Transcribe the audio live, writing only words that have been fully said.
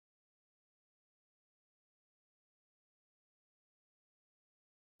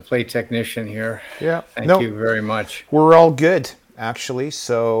play technician here. Yeah. Thank you very much. We're all good, actually.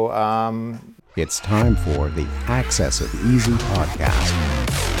 So it's time for the Access of Easy podcast.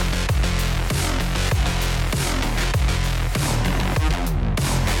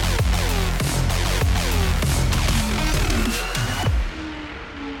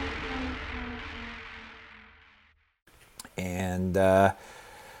 And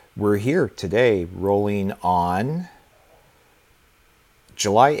we're here today rolling on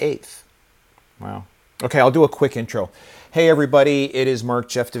July 8th. Wow. Okay, I'll do a quick intro. Hey everybody, it is Mark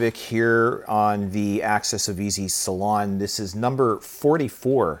Jeftovic here on the Access of Easy Salon. This is number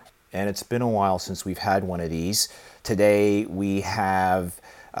 44, and it's been a while since we've had one of these. Today we have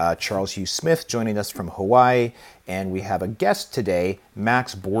Charles Hugh Smith joining us from Hawaii, and we have a guest today,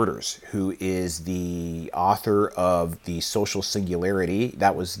 Max Borders, who is the author of The Social Singularity.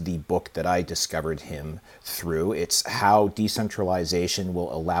 That was the book that I discovered him through. It's how decentralization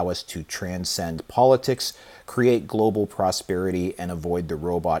will allow us to transcend politics, create global prosperity, and avoid the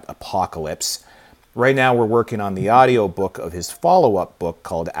robot apocalypse. Right now we're working on the audio book of his follow-up book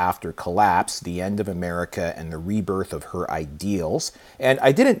called After Collapse, The End of America and the Rebirth of Her Ideals. And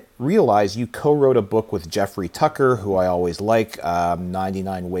I didn't realize you co-wrote a book with Jeffrey Tucker, who I always like,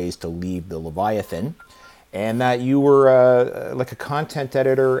 99 Ways to Leave the Leviathan, and that you were like a content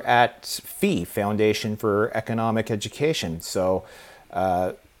editor at FEE, Foundation for Economic Education. So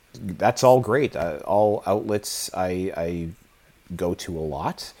that's all great. All outlets I go to a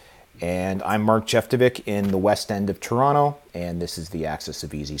lot. And I'm Mark Jeftovic in the West End of Toronto, and this is the Access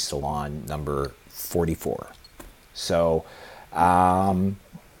of Easy Salon number 44. So,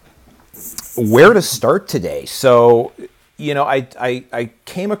 where to start today? So, you know, I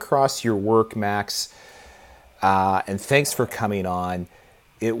came across your work, Max, and thanks for coming on.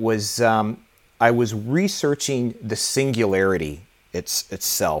 It was, I was researching the singularity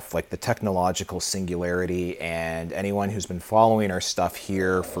itself, like the technological singularity, and anyone who's been following our stuff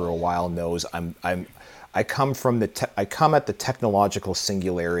here for a while knows I come at the technological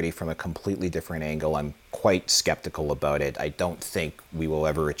singularity from a completely different angle. I'm quite skeptical about it. I don't think we will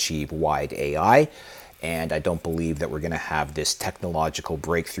ever achieve wide AI, and I don't believe that we're going to have this technological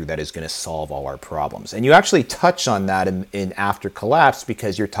breakthrough that is going to solve all our problems. And you actually touch on that in After Collapse,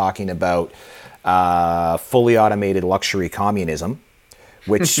 because you're talking about fully automated luxury communism,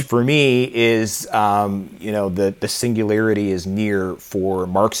 which for me is, the singularity is near for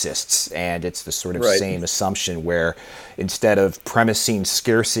Marxists, and it's the sort of same assumption where instead of premising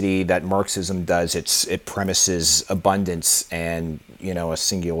scarcity that Marxism does, it premises abundance and, a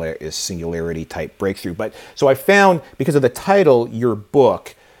singularity type breakthrough. But so I found, because of the title, your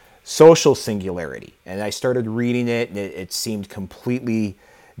book, Social Singularity, and I started reading it, and it seemed completely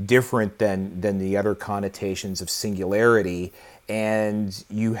different than the other connotations of singularity. And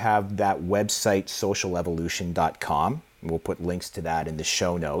you have that website, socialevolution.com. We'll put links to that in the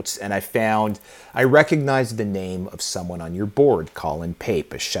show notes. And I recognized the name of someone on your board, Colin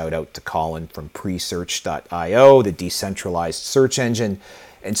Pape. A shout out to Colin from presearch.io, the decentralized search engine.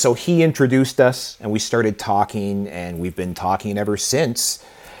 And so he introduced us, and we started talking, and we've been talking ever since.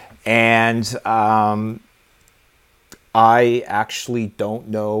 And I actually don't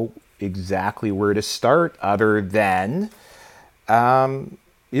know exactly where to start, other than,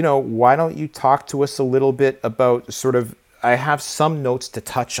 why don't you talk to us a little bit about I have some notes to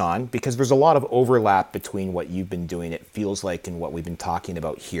touch on, because there's a lot of overlap between what you've been doing, it feels like, and what we've been talking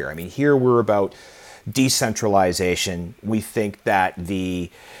about here. I mean, here we're about decentralization. We think that the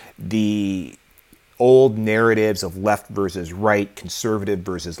old narratives of left versus right, conservative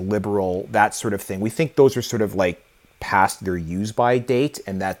versus liberal, that sort of thing, we think those are sort of like past their use-by date,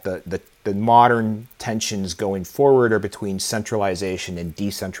 and that the modern tensions going forward are between centralization and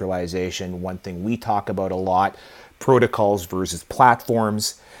decentralization. One thing we talk about a lot, protocols versus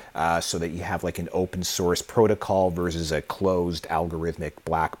platforms, so that you have like an open source protocol versus a closed algorithmic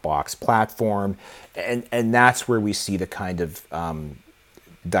black box platform, and that's where we see the kind of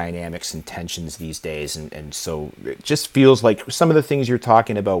dynamics and tensions these days, and so it just feels like some of the things you're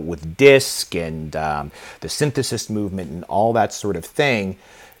talking about with DISC and the synthesis movement and all that sort of thing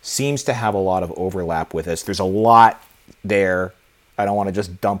seems to have a lot of overlap with us. There's a lot there. I don't want to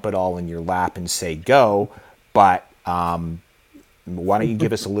just dump it all in your lap and say go, but why don't you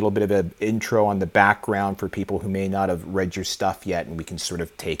give us a little bit of an intro on the background for people who may not have read your stuff yet, and we can sort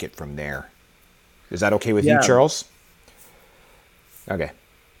of take it from there. Is that okay with you, Charles? Okay.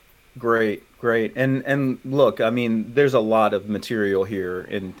 Great. And look, I mean, there's a lot of material here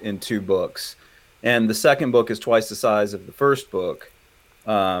in two books, and the second book is twice the size of the first book.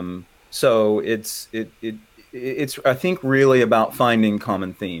 So it's I think really about finding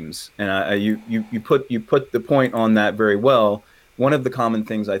common themes, and you put the point on that very well. One of the common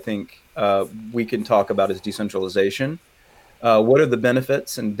things I think we can talk about is decentralization. What are the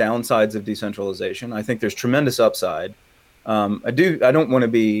benefits and downsides of decentralization? I think there's tremendous upside. I don't want to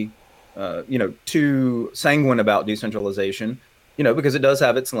be too sanguine about decentralization, because it does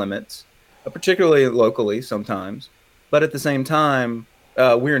have its limits, particularly locally sometimes. But at the same time,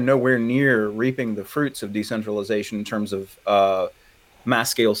 we're nowhere near reaping the fruits of decentralization in terms of mass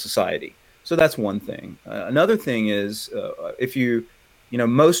scale society. So that's one thing. Another thing is if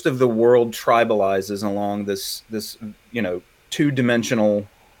most of the world tribalizes along this two-dimensional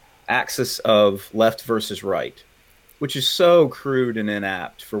axis of left versus right, which is so crude and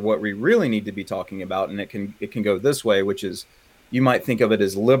inapt for what we really need to be talking about. And it can go this way, which is, you might think of it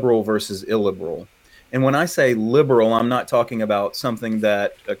as liberal versus illiberal. And when I say liberal, I'm not talking about something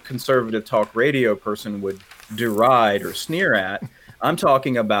that a conservative talk radio person would deride or sneer at. I'm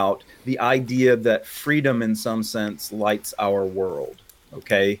talking about the idea that freedom in some sense lights our world,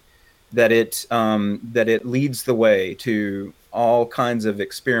 okay? That it leads the way to all kinds of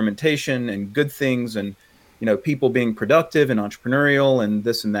experimentation and good things, and people being productive and entrepreneurial and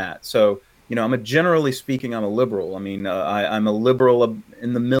this and that. So generally speaking, I'm a liberal. I mean, I'm a liberal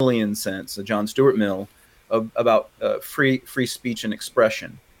in the Millian sense, a John Stuart Mill, about free speech and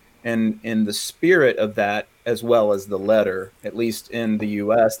expression, and in the spirit of that, as well as the letter, at least in the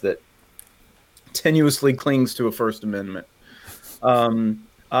U.S., that tenuously clings to a First Amendment.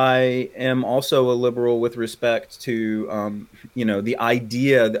 I am also a liberal with respect to the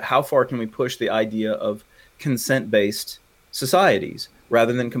idea that how far can we push the idea of consent-based societies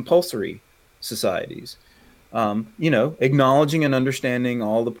rather than compulsory societies. Acknowledging and understanding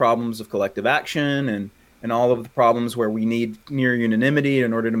all the problems of collective action and all of the problems where we need near unanimity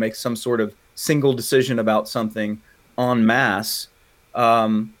in order to make some sort of single decision about something en masse.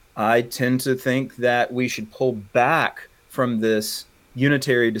 I tend to think that we should pull back from this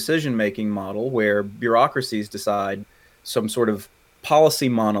unitary decision-making model where bureaucracies decide some sort of policy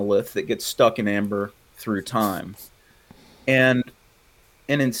monolith that gets stuck in amber through time. And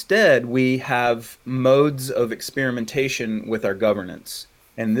instead, we have modes of experimentation with our governance.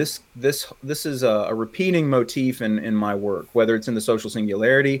 And this is a repeating motif in my work, whether it's in the social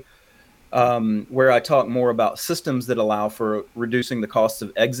singularity, where I talk more about systems that allow for reducing the costs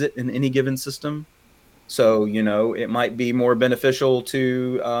of exit in any given system. So, it might be more beneficial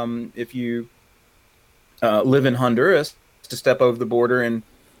to, if you live in Honduras, to step over the border and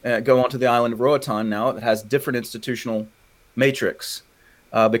go onto the island of Roatan now. It has different institutional matrix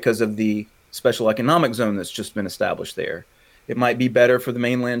because of the special economic zone that's just been established there. It might be better for the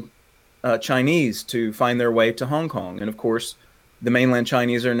mainland Chinese to find their way to Hong Kong. And of course, the mainland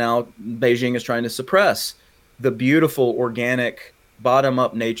Chinese are now, Beijing is trying to suppress the beautiful, organic,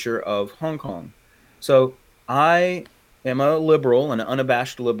 bottom-up nature of Hong Kong. So I am a liberal, an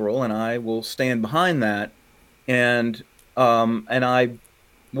unabashed liberal, and I will stand behind that. And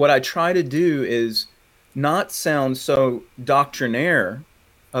what I try to do is not sound so doctrinaire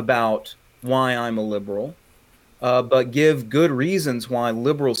about why I'm a liberal, but give good reasons why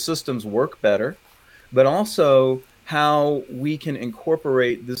liberal systems work better, but also how we can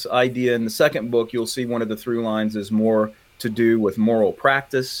incorporate this idea. In the second book, you'll see one of the through lines is more to do with moral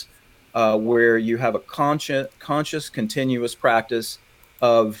practice, where you have a conscious, continuous practice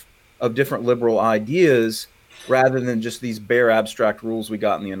of different liberal ideas rather than just these bare abstract rules we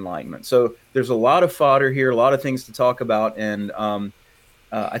got in the Enlightenment. So there's a lot of fodder here, a lot of things to talk about, and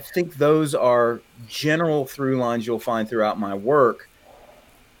I think those are general through lines you'll find throughout my work.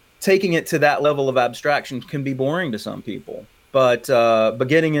 Taking it to that level of abstraction can be boring to some people, but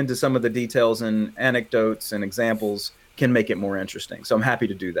getting into some of the details and anecdotes and examples can make it more interesting. So I'm happy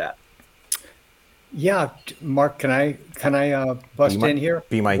to do that. Yeah, Mark, can I bust in here?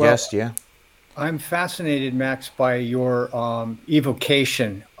 Be my guest, yeah. I'm fascinated, Max, by your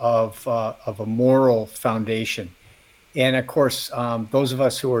evocation of a moral foundation. And of course, those of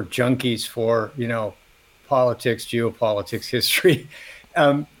us who are junkies for, politics, geopolitics, history.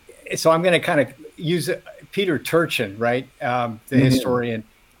 So I'm going to kind of use Peter Turchin, right? The historian.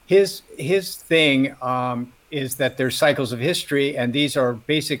 His thing is that there's cycles of history, and these are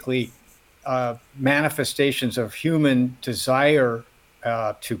basically manifestations of human desire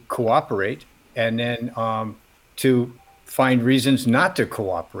to cooperate, and then to find reasons not to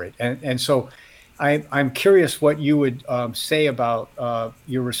cooperate. And so I'm curious what you would say about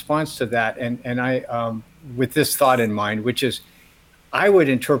your response to that. And I, with this thought in mind, which is, I would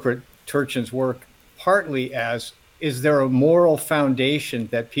interpret Turchin's work partly as, is there a moral foundation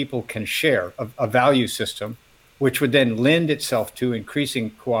that people can share, a value system? which would then lend itself to increasing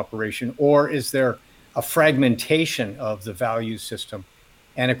cooperation? Or is there a fragmentation of the value system?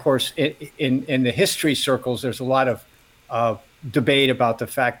 And of course, in the history circles, there's a lot of debate about the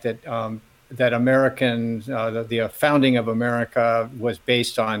fact that that Americans, the founding of America was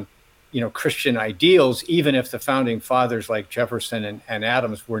based on, Christian ideals, even if the founding fathers like Jefferson and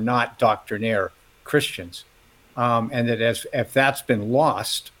Adams were not doctrinaire Christians. And that if that's been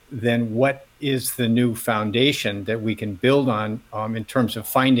lost, then what is the new foundation that we can build on in terms of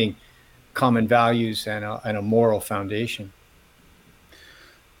finding common values and a moral foundation?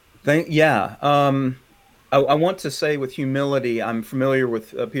 I want to say with humility, I'm familiar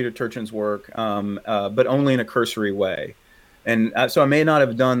with Peter Turchin's work, but only in a cursory way. And so I may not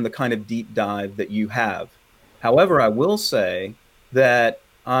have done the kind of deep dive that you have. However, I will say that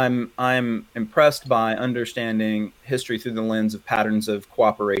I'm impressed by understanding history through the lens of patterns of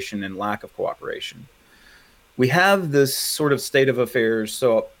cooperation and lack of cooperation. We have this sort of state of affairs,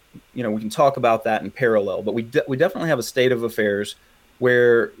 so we can talk about that in parallel, but we definitely have a state of affairs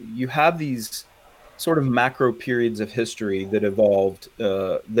where you have these sort of macro periods of history that evolved,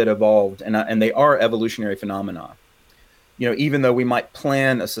 and they are evolutionary phenomena. Even though we might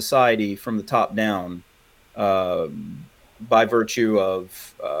plan a society from the top down by virtue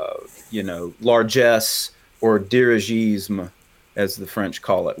of, largesse or dirigisme, as the French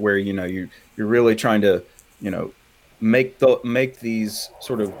call it, where you're really trying to make these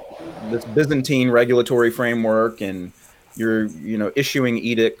sort of this Byzantine regulatory framework, and you're issuing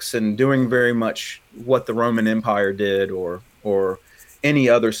edicts and doing very much what the Roman Empire did, or any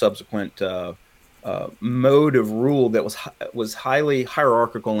other subsequent mode of rule that was highly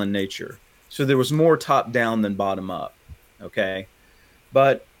hierarchical in nature. So there was more top down than bottom up. Okay,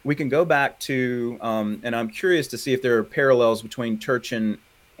 but we can go back to and I'm curious to see if there are parallels between Turchin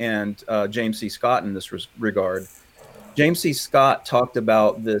and James C. Scott in this regard. James C. Scott talked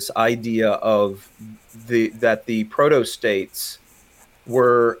about this idea of that the proto-states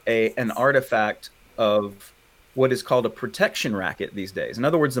were an artifact of what is called a protection racket these days. In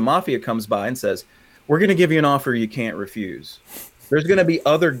other words, the mafia comes by and says, we're going to give you an offer you can't refuse. There's going to be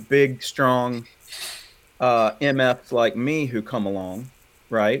other big, strong MFs like me who come along,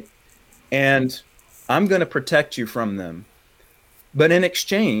 right? And I'm going to protect you from them. But in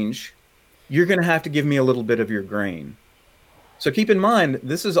exchange, you're going to have to give me a little bit of your grain. So keep in mind,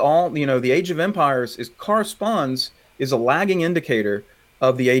 this is all, the Age of Empires is a lagging indicator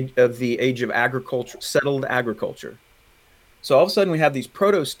of the age of agriculture, settled agriculture. So all of a sudden we have these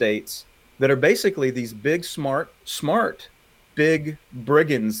proto-states that are basically these big, smart, big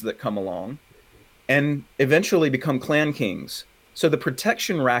brigands that come along and eventually become clan kings. So the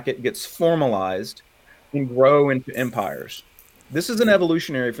protection racket gets formalized and grow into empires. This is an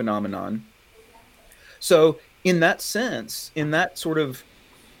evolutionary phenomenon. So in that sense, in that sort of,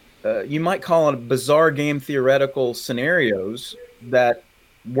 you might call it bizarre game theoretical scenarios that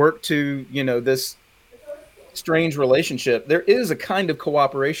work to, this strange relationship, there is a kind of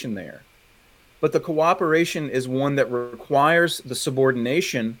cooperation there. But the cooperation is one that requires the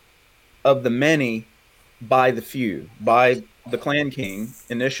subordination of the many by the few, by the clan king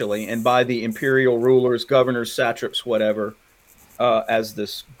initially, and by the imperial rulers, governors, satraps, whatever, as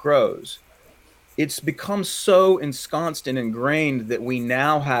this grows. It's become so ensconced and ingrained that we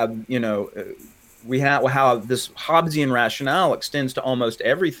now have, we have how this Hobbesian rationale extends to almost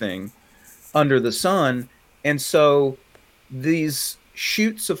everything under the sun. And so these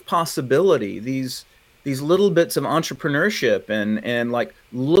shoots of possibility, these little bits of entrepreneurship and like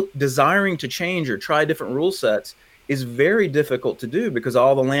desiring to change or try different rule sets is very difficult to do because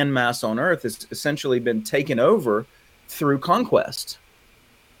all the land mass on Earth has essentially been taken over through conquest.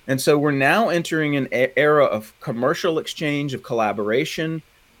 And so we're now entering an era of commercial exchange, of collaboration,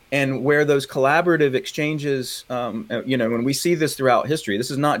 and where those collaborative exchanges, when we see this throughout history, this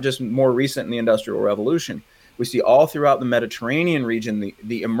is not just more recent in the Industrial Revolution. We see all throughout the Mediterranean region,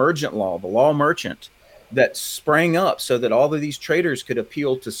 the emergent law, the law merchant, that sprang up so that all of these traders could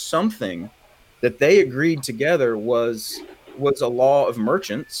appeal to something that they agreed together was a law of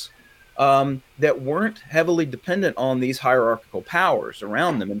merchants that weren't heavily dependent on these hierarchical powers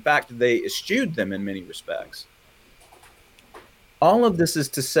around them. In fact, they eschewed them in many respects. All of this is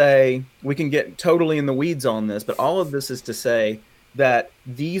to say, we can get totally in the weeds on this, but all of this is to say that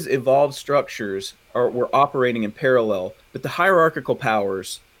these evolved structures were operating in parallel, but the hierarchical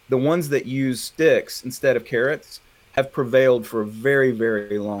powers, the ones that use sticks instead of carrots, have prevailed for a very,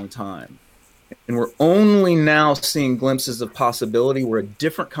 very long time. And we're only now seeing glimpses of possibility where a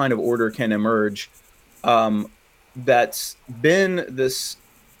different kind of order can emerge. That's been this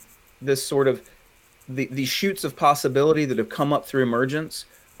sort of the shoots of possibility that have come up through emergence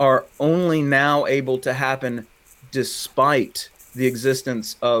are only now able to happen despite the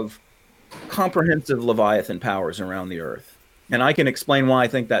existence of comprehensive Leviathan powers around the Earth. And I can explain why I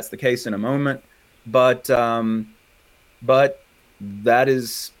think that's the case in a moment, but that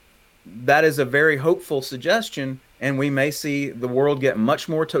is a very hopeful suggestion, and we may see the world get much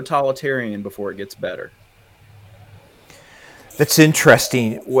more totalitarian before it gets better. That's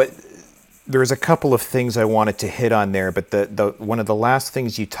interesting. There's a couple of things I wanted to hit on there, but the one of the last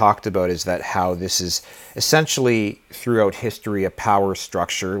things you talked about is that how this is essentially throughout history a power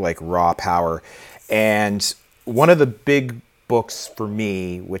structure, like raw power. And one of the big books for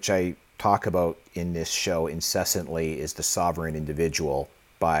me, which I talk about in this show incessantly, is The Sovereign Individual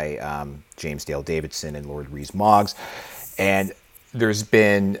by James Dale Davidson and Lord Rees-Mogg. And there's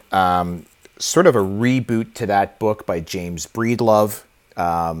been sort of a reboot to that book by James Breedlove.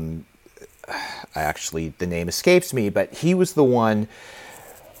 Actually, the name escapes me, but he was the one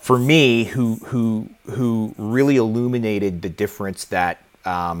for me who really illuminated the difference that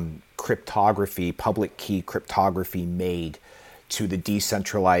cryptography, public key cryptography, made to the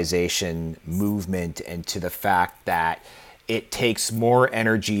decentralization movement, and to the fact that it takes more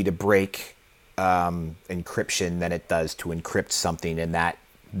energy to break encryption than it does to encrypt something, and that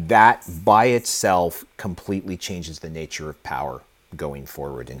by itself completely changes the nature of power going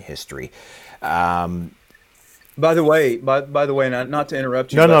forward in history. By the way, not to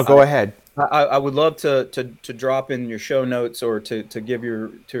interrupt you. No, go ahead. I would love to drop in your show notes, or to give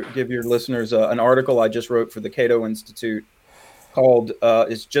your listeners an article I just wrote for the Cato Institute called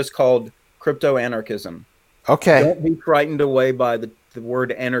it's just called Crypto Anarchism. Okay. Don't be frightened away by the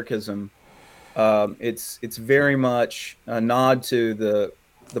word anarchism. It's very much a nod to the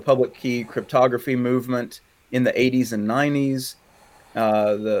public key cryptography movement in the 80s and 90s.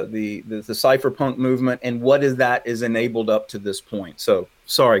 The cypherpunk movement, and what is that is enabled up to this point. So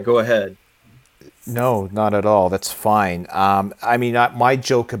sorry, go ahead. No, not at all. That's fine. I mean, my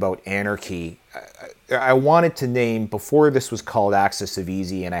joke about anarchy, I wanted to name, before this was called Axis of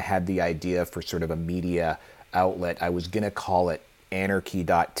Easy and I had the idea for sort of a media outlet, I was going to call it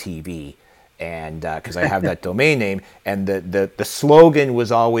anarchy.tv. And because I have that domain name, and the slogan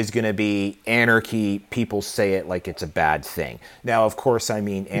was always going to be anarchy. People say it like it's a bad thing. Now, of course, I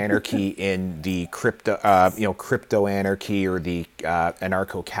mean anarchy in the crypto anarchy, or the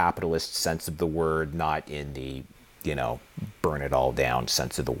anarcho-capitalist sense of the word, not in the burn it all down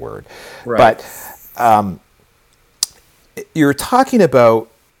sense of the word. Right. But you're talking about.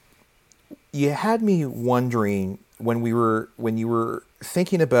 You had me wondering when you were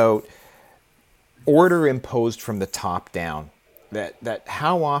thinking about order imposed from the top down, that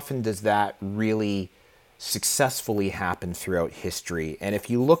how often does that really successfully happen throughout history? And if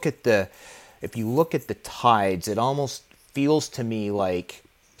you look at the tides, it almost feels to me like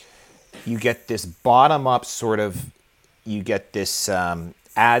you get this bottom up sort of, you get this ad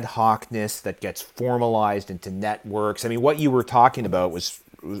hocness that gets formalized into networks. I mean, what you were talking about was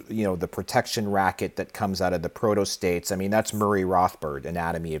the protection racket that comes out of the proto-states. I mean, that's Murray Rothbard,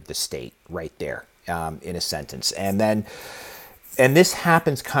 Anatomy of the State, right there. In a sentence. And this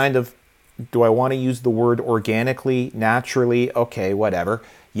happens kind of, do I want to use the word organically, naturally? Okay, whatever.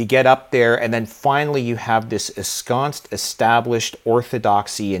 You get up there, and then finally you have this ensconced, established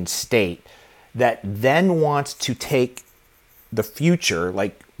orthodoxy in state that then wants to take the future,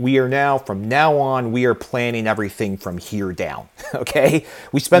 like from now on, we are planning everything from here down, okay?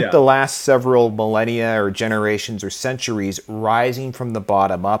 We spent the last several millennia or generations or centuries rising from the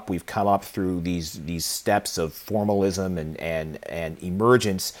bottom up. We've come up through these steps of formalism and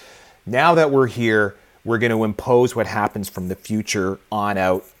emergence. Now that we're here, we're going to impose what happens from the future on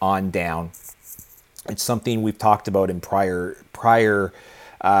out, on down. It's something we've talked about in prior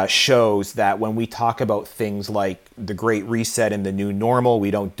shows, that when we talk about things like the Great Reset and the new normal, we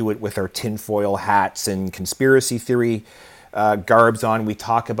don't do it with our tinfoil hats and conspiracy theory garbs on. We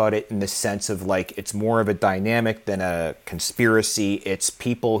talk about it in the sense of like it's more of a dynamic than a conspiracy. It's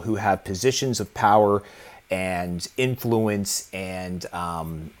people who have positions of power and influence and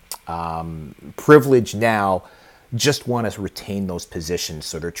privilege now just want to retain those positions,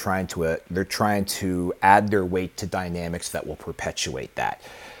 so they're trying to add their weight to dynamics that will perpetuate that.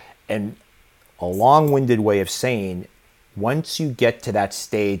 And a long-winded way of saying, once you get to that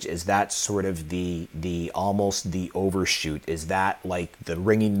stage, is that sort of the almost the overshoot? Is that like the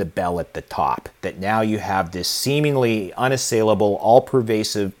ringing the bell at the top? That now you have this seemingly unassailable,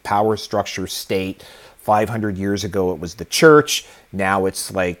 all-pervasive power structure state. 500 years ago, it was the church. Now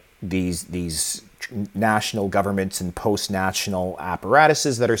it's like these national governments and post-national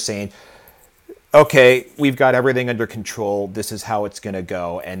apparatuses that are saying, okay, we've got everything under control. This is how it's going to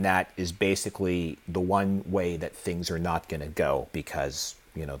go. And that is basically the one way that things are not going to go, because,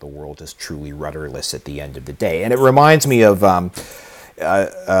 the world is truly rudderless at the end of the day. And it reminds me of,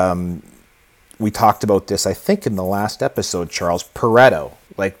 we talked about this, I think, in the last episode, Charles, Pareto.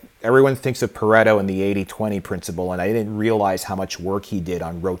 Like, everyone thinks of Pareto and the 80-20 principle, and I didn't realize how much work he did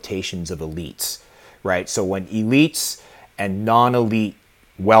on rotations of elites, right? So when elites and non-elite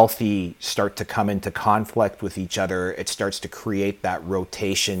wealthy start to come into conflict with each other, it starts to create that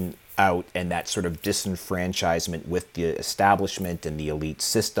rotation out and that sort of disenfranchisement with the establishment and the elite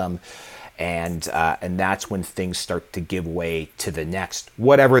system. And that's when things start to give way to the next,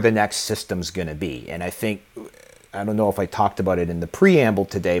 whatever the next system's going to be. And I think, I don't know if I talked about it in the preamble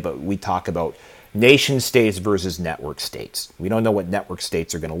today, but we talk about nation states versus network states. We don't know what network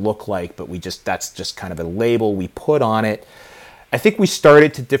states are going to look like, but that's just kind of a label we put on it. I think we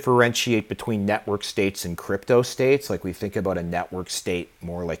started to differentiate between network states and crypto states. Like, we think about a network state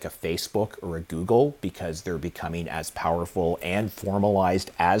more like a Facebook or a Google, because they're becoming as powerful and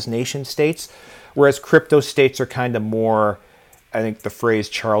formalized as nation states. Whereas crypto states are kind of more, I think the phrase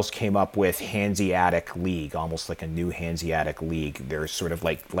Charles came up with, Hanseatic League, almost like a new Hanseatic League. They're sort of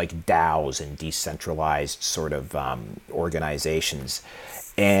like DAOs and decentralized sort of organizations.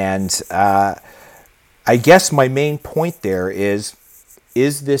 And I guess my main point there is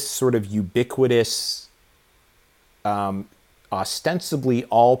this sort of ubiquitous, ostensibly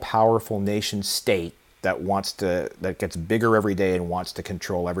all-powerful nation state that gets bigger every day and wants to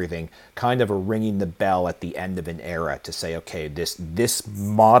control everything, kind of a ringing the bell at the end of an era to say, okay, this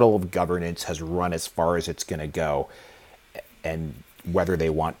model of governance has run as far as it's going to go, and whether they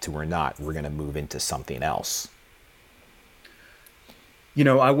want to or not, we're going to move into something else.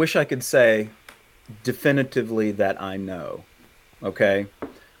 I wish I could say definitively that I know. Okay.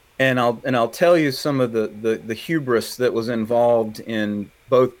 And I'll tell you some of the hubris that was involved in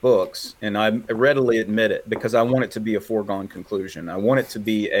both books, and I readily admit it, because I want it to be a foregone conclusion. I want it to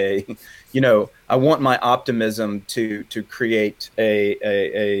be I want my optimism to create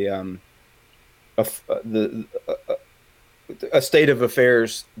a state of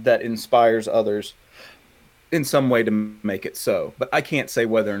affairs that inspires others in some way to make it so. But I can't say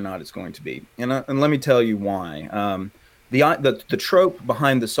whether or not it's going to be. And let me tell you why. The trope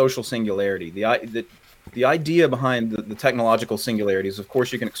behind the social singularity, the idea behind the technological singularities, of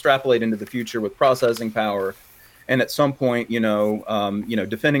course, you can extrapolate into the future with processing power, and at some point,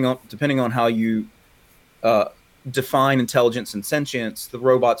 depending on how you define intelligence and sentience, the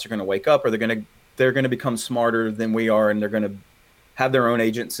robots are going to wake up, or they're going to become smarter than we are, and they're going to have their own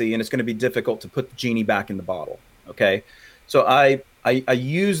agency, and it's going to be difficult to put the genie back in the bottle. Okay, so I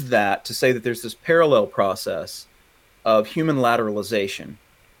use that to say that there's this parallel process of human lateralization.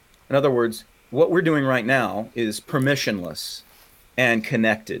 In other words, what we're doing right now is permissionless and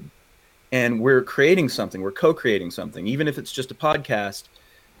connected, and we're creating something, we're co-creating something, even if it's just a podcast.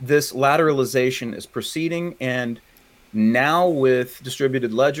 This lateralization is proceeding, and now with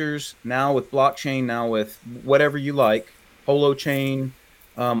distributed ledgers, now with blockchain, now with whatever you like, holochain,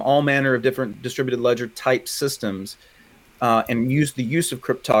 all manner of different distributed ledger type systems, and the use of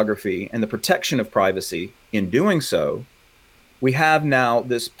cryptography and the protection of privacy. In doing so, we have now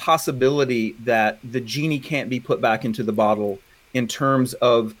this possibility that the genie can't be put back into the bottle in terms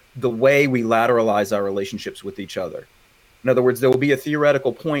of the way we lateralize our relationships with each other. In other words, there will be a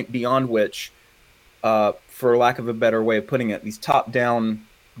theoretical point beyond which, for lack of a better way of putting it, these top-down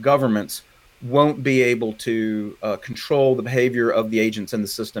governments won't be able to control the behavior of the agents in the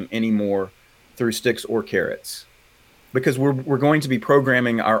system anymore through sticks or carrots, because we're going to be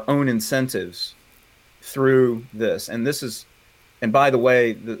programming our own incentives through this. And by the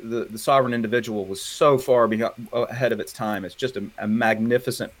way, the sovereign individual was so far ahead of its time. It's just a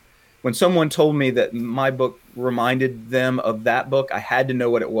magnificent. When someone told me that my book reminded them of that book, I had to know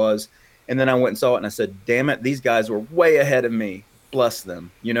what it was. And then I went and saw it, and I said, damn it, these guys were way ahead of me. Bless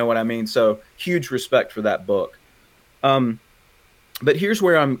them. You know what I mean? So huge respect for that book. But here's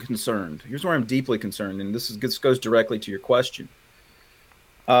where I'm concerned. Here's where I'm deeply concerned. And this goes directly to your question.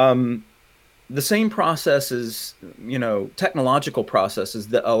 The same processes, technological processes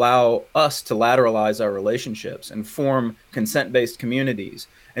that allow us to lateralize our relationships and form consent-based communities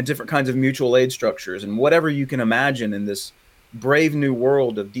and different kinds of mutual aid structures and whatever you can imagine in this brave new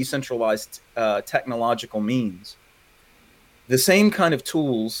world of decentralized technological means. The same kind of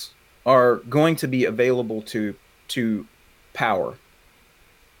tools are going to be available to power,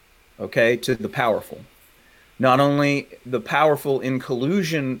 okay, to the powerful. Not only the powerful in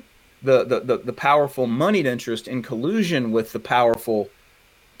collusion, the powerful moneyed interest in collusion with the powerful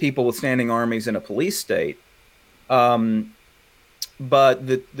people with standing armies in a police state. But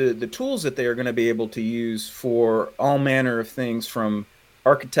the tools that they are going to be able to use for all manner of things, from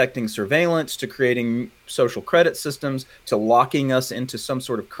architecting surveillance to creating social credit systems to locking us into some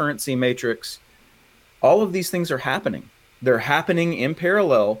sort of currency matrix, all of these things are happening. They're happening in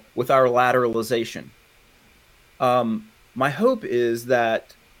parallel with our lateralization. My hope is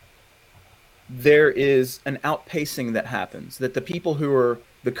that there is an outpacing that happens, that the people who are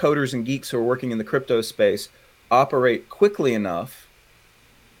the coders and geeks who are working in the crypto space operate quickly enough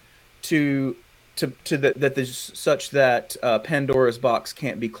that there's such that Pandora's box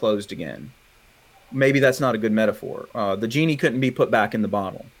can't be closed again. Maybe that's not a good metaphor. The genie couldn't be put back in the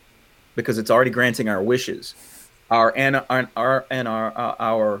bottle because it's already granting our wishes, our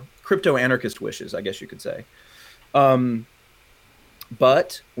crypto anarchist wishes, I guess you could say.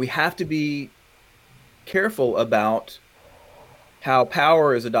 But we have to be careful about how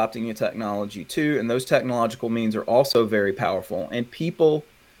power is adopting a technology too, and those technological means are also very powerful. And people,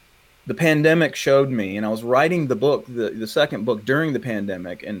 the pandemic showed me, and I was writing the book, the second book during the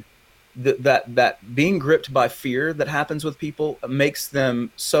pandemic, and that being gripped by fear that happens with people makes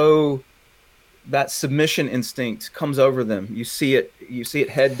them so, that submission instinct comes over them. You see it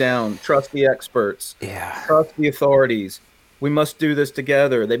head down. Trust the experts. Yeah. Trust the authorities. We must do this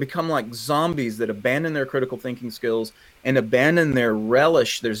together. They become like zombies that abandon their critical thinking skills and abandon their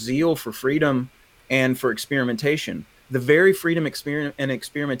relish, their zeal for freedom and for experimentation. The very freedom and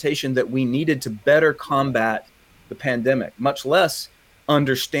experimentation that we needed to better combat the pandemic, much less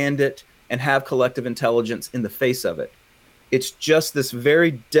understand it and have collective intelligence in the face of it. It's just this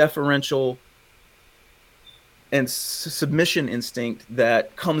very deferential and submission instinct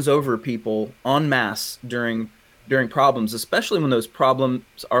that comes over people en masse during problems, especially when those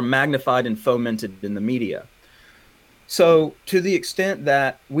problems are magnified and fomented in the media. So to the extent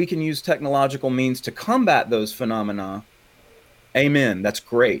that we can use technological means to combat those phenomena, amen, that's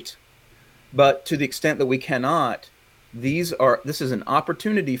great. But to the extent that we cannot, this is an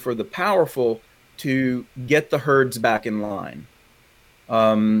opportunity for the powerful to get the herds back in line.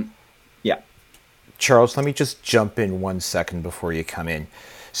 Yeah. Charles, let me just jump in 1 second before you come in.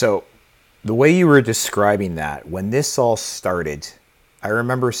 So the way you were describing that, when this all started, I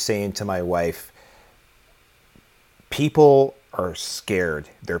remember saying to my wife, people are scared.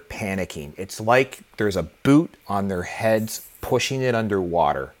 They're panicking. It's like there's a boot on their heads pushing it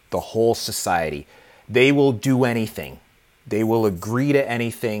underwater, the whole society. They will do anything. They will agree to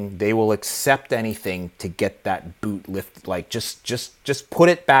anything. They will accept anything to get that boot lifted. Like just put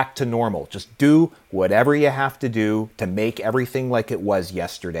it back to normal. Just do whatever you have to do to make everything like it was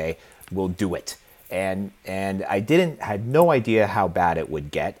yesterday. We'll do it. And I had no idea how bad it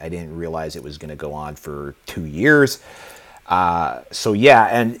would get. I didn't realize it was going to go on for 2 years. So yeah,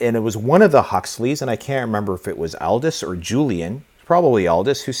 and it was one of the Huxleys, and I can't remember if it was Aldous or Julian, probably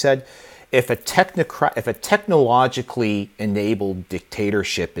Aldous, who said, if a technologically enabled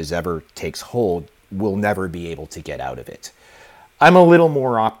dictatorship ever takes hold, we'll never be able to get out of it. I'm a little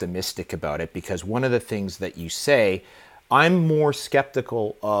more optimistic about it because one of the things that you say, I'm more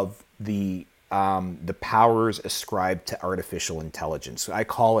skeptical of the powers ascribed to artificial intelligence. I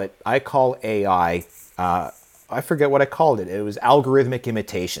call AI. I forget what I called it. It was algorithmic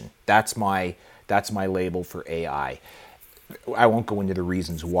imitation. That's my label for AI. I won't go into the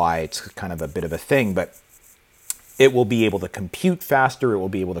reasons why. It's kind of a bit of a thing, but it will be able to compute faster. It will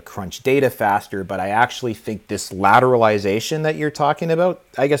be able to crunch data faster. But I actually think this lateralization that you're talking about,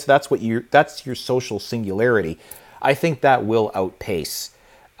 I guess that's your social singularity. I think that will outpace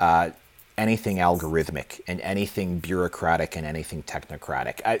anything algorithmic and anything bureaucratic and anything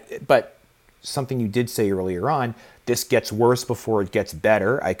technocratic. But something you did say earlier on, this gets worse before it gets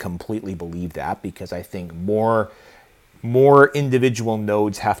better. I completely believe that because I think more individual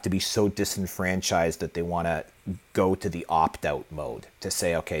nodes have to be so disenfranchised that they want to go to the opt-out mode to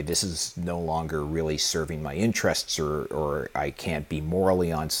say, okay, this is no longer really serving my interests, or I can't be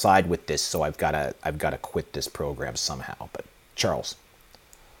morally on side with this, so I've got to quit this program somehow. But Charles.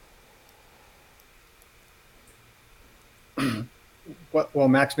 Well,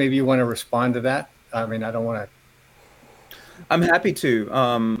 Max, maybe you want to respond to that. I mean, I don't want to. I'm happy to.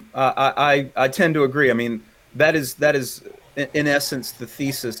 I tend to agree. I mean, that is in essence the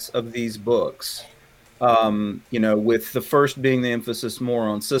thesis of these books. With the first being the emphasis more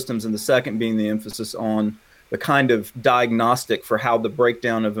on systems, and the second being the emphasis on the kind of diagnostic for how the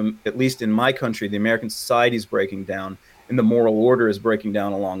breakdown of, at least in my country, the American society is breaking down, and the moral order is breaking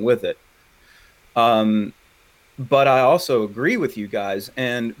down along with it. But I also agree with you guys,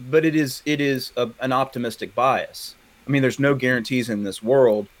 but it is an optimistic bias. I mean, there's no guarantees in this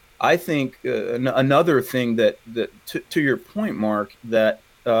world. I think another thing that to your point, Mark, that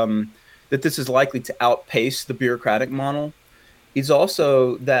this is likely to outpace the bureaucratic model is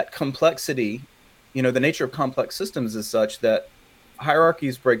also that complexity. You know, the nature of complex systems is such that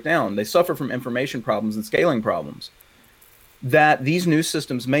hierarchies break down. They suffer from information problems and scaling problems that these new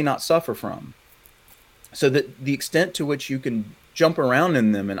systems may not suffer from. So that the extent to which you can jump around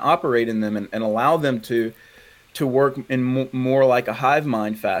in them and operate in them and allow them to work in more like a hive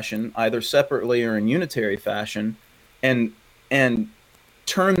mind fashion, either separately or in unitary fashion, and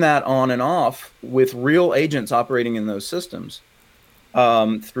turn that on and off with real agents operating in those systems,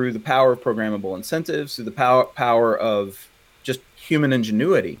 through the power of programmable incentives, through the power of just human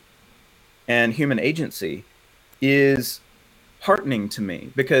ingenuity and human agency, is heartening to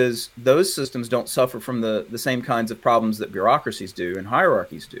me, because those systems don't suffer from the same kinds of problems that bureaucracies do and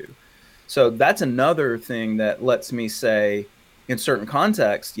hierarchies do. So that's another thing that lets me say, in certain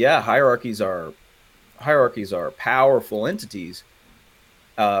contexts, yeah, hierarchies are powerful entities,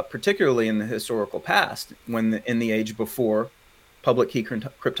 particularly in the historical past, in the age before public key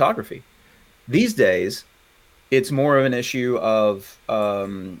cryptography. These days, it's more of an issue of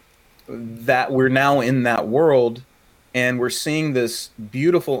that we're now in that world, and we're seeing this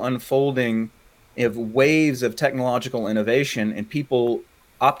beautiful unfolding of waves of technological innovation and people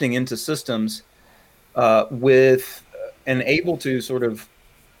opting into systems with and able to sort of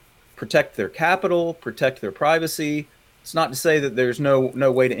protect their capital, protect their privacy. It's not to say that there's no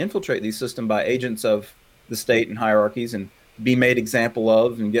way to infiltrate these systems by agents of the state and hierarchies and be made example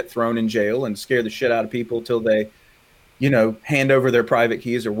of and get thrown in jail and scare the shit out of people till they, hand over their private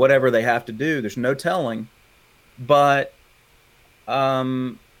keys or whatever they have to do. There's no telling. But I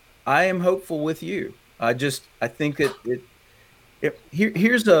am hopeful with you. I think that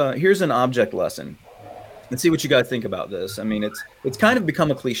here's an object lesson. Let's see what you guys think about this. I mean, it's kind of become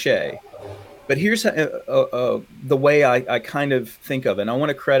a cliche, but here's the way I kind of think of it. And I want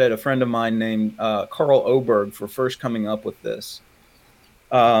to credit a friend of mine named Carl Oberg for first coming up with this,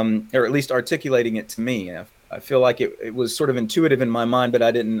 or at least articulating it to me. I feel like it was sort of intuitive in my mind, but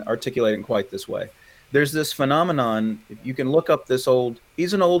I didn't articulate it quite this way. There's this phenomenon. If you can look up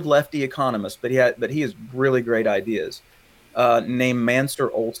he's an old lefty economist, but he has really great ideas, named Mancur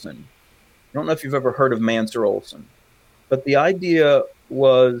Olson. I don't know if you've ever heard of Mancur Olson, but the idea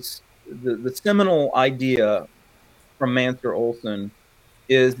was the seminal idea from Mancur Olson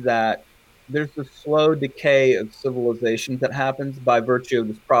is that there's a slow decay of civilization that happens by virtue of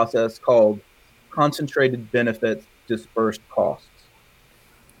this process called concentrated benefits, dispersed costs.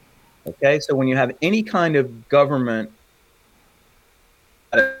 Okay, so when you have any kind of government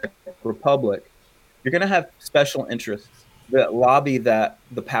republic, you're going to have special interests that lobby the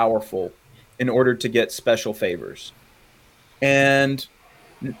powerful in order to get special favors. And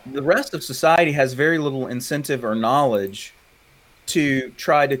the rest of society has very little incentive or knowledge to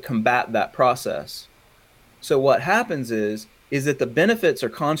try to combat that process. So what happens is that the benefits are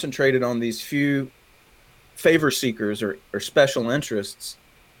concentrated on these few favor seekers or special interests,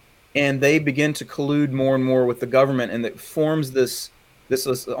 and they begin to collude more and more with the government, and it forms this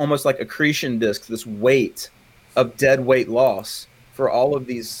is almost like accretion disk, this weight of dead weight loss for all of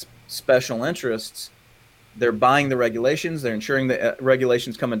these special interests. They're buying the regulations, they're ensuring that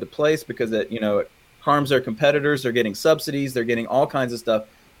regulations come into place because it harms their competitors, they're getting subsidies, they're getting all kinds of stuff,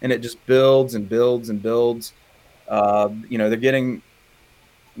 and it just builds and builds and builds. They're getting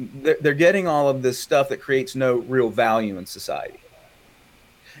all of this stuff that creates no real value in society.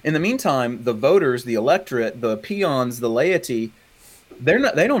 In the meantime, the voters, the electorate, the peons, the laity, they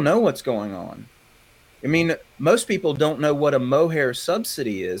don't know what's going on. I mean, most people don't know what a mohair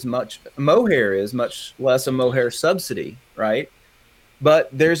subsidy is. Mohair is much less a mohair subsidy, right? But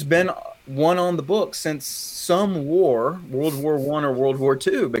there's been one on the books since some war, World War I or World War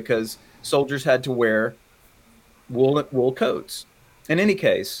II, because soldiers had to wear wool coats. In any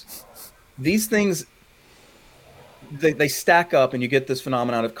case, these things, they stack up, and you get this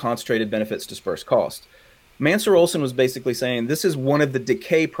phenomenon of concentrated benefits, dispersed cost. Mancur Olson was basically saying this is one of the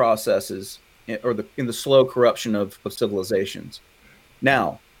decay processes in the slow corruption of civilizations.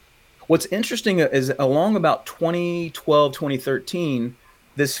 Now, what's interesting is along about 2012, 2013,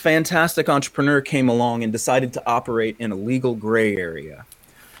 this fantastic entrepreneur came along and decided to operate in a legal gray area.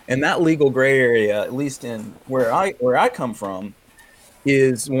 And that legal gray area, at least in where I come from,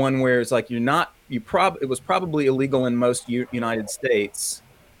 is one where it's like it was probably illegal in most United States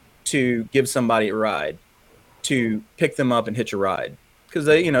to give somebody a ride, to pick them up and hitch a ride, because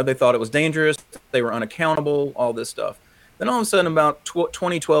they thought it was dangerous, they were unaccountable, all this stuff. Then all of a sudden, about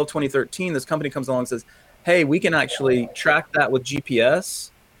 2012, 2013, this company comes along and says, hey, we can actually track that with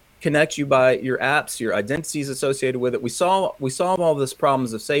GPS, connect you by your apps, your identities associated with it. We solve all this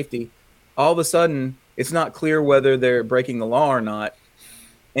problems of safety. All of a sudden, it's not clear whether they're breaking the law or not,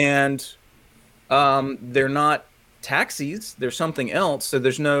 and they're not taxis. They're something else. So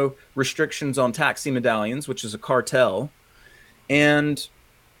there's no restrictions on taxi medallions, which is a cartel. And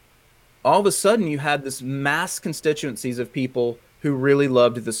all of a sudden, you had this mass constituencies of people who really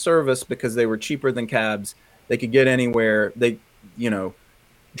loved the service because they were cheaper than cabs. They could get anywhere. You know,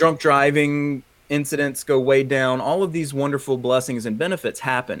 drunk driving incidents go way down. All of these wonderful blessings and benefits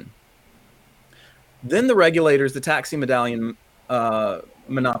happen. Then the regulators, the taxi medallion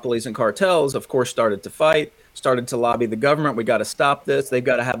monopolies and cartels, of course, started to fight, started to lobby the government. We got to stop this. They've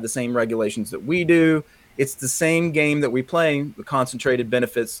got to have the same regulations that we do. It's the same game that we play, the concentrated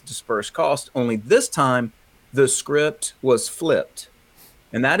benefits, dispersed cost, only this time the script was flipped.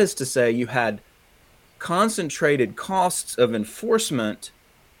 And that is to say, you had concentrated costs of enforcement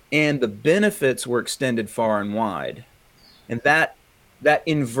and the benefits were extended far and wide. And that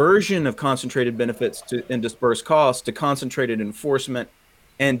inversion of concentrated benefits and dispersed costs to concentrated enforcement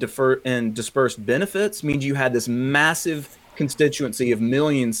and dispersed benefits means you had this massive constituency of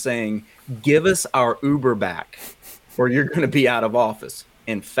millions saying, give us our Uber back or you're going to be out of office,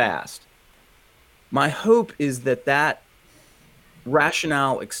 and fast. My hope is that that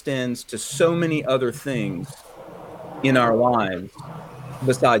rationale extends to so many other things in our lives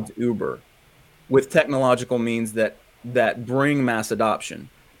besides Uber, with technological means that bring mass adoption.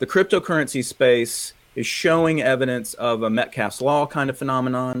 The cryptocurrency space is showing evidence of a Metcalfe's law kind of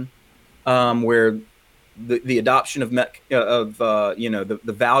phenomenon, where the adoption of the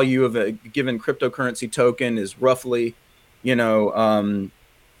value of a given cryptocurrency token is roughly,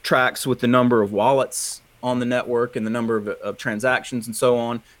 tracks with the number of wallets on the network and the number of transactions and so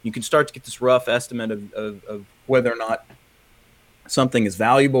on. You can start to get this rough estimate of whether or not something is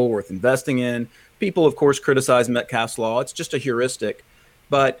valuable, worth investing in. People, of course, criticize Metcalfe's law. It's just a heuristic,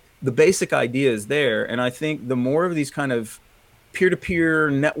 but the basic idea is there. And I think the more of these kind of peer-to-peer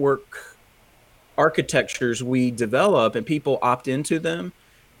network architectures we develop and people opt into them,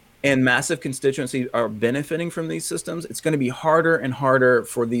 and massive constituencies are benefiting from these systems, it's going to be harder and harder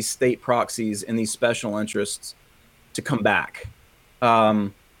for these state proxies and these special interests to come back.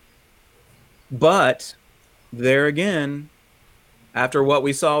 But there again, after what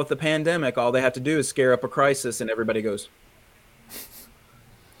we saw with the pandemic, all they have to do is scare up a crisis and everybody goes.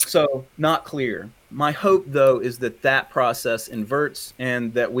 So not clear. My hope, though, is that that process inverts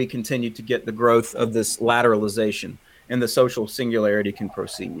and that we continue to get the growth of this lateralization and the social singularity can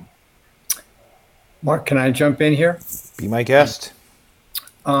proceed. Mark, can I jump in here? Be my guest.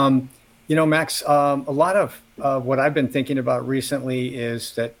 Max, a lot of what I've been thinking about recently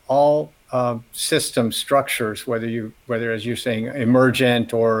is that all system structures, whether as you're saying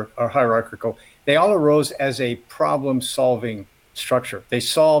emergent or hierarchical, they all arose as a problem-solving structure. They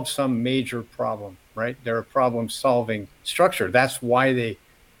solve some major problem, right? They're a problem-solving structure. That's why they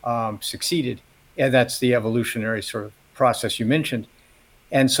succeeded, and that's the evolutionary sort of process you mentioned.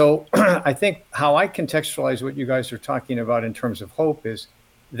 And so I think how I contextualize what you guys are talking about in terms of hope is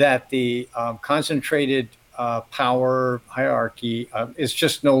that the concentrated power hierarchy is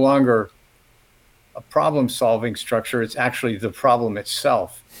just no longer a problem-solving structure. It's actually the problem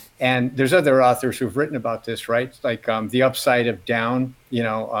itself. And there's other authors who've written about this, right? Like The Upside of Down,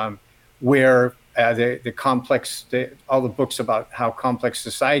 where the complex, all the books about how complex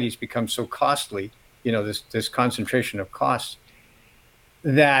societies become so costly, this concentration of costs,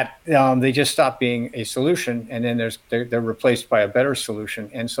 that they just stop being a solution, and then they're replaced by a better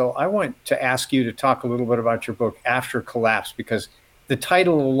solution. And so I want to ask you to talk a little bit about your book, After Collapse, because the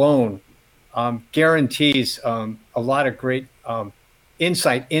title alone guarantees a lot of great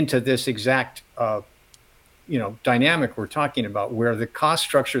insight into this exact dynamic we're talking about, where the cost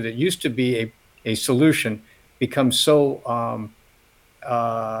structure that used to be a solution becomes so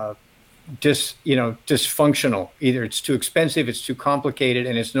dysfunctional. Either it's too expensive, it's too complicated,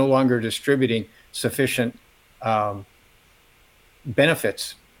 and it's no longer distributing sufficient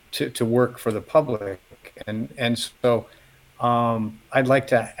benefits to work for the public. And so I'd like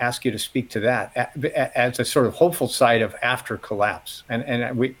to ask you to speak to that as a sort of hopeful side of After Collapse.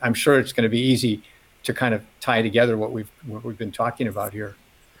 And I'm sure it's going to be easy to kind of tie together what we've been talking about here.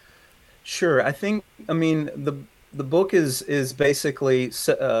 Sure. The book is basically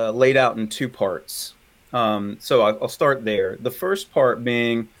laid out in two parts. So I'll start there. The first part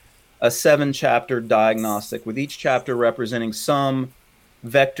being a 7-chapter diagnostic, with each chapter representing some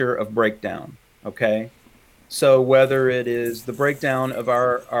vector of breakdown. Okay. So whether it is the breakdown of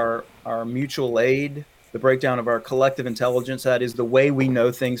our mutual aid the breakdown of our collective intelligence, that is the way we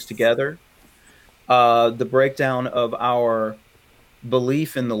know things together, the breakdown of our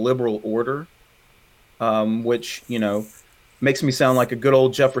belief in the liberal order, which, makes me sound like a good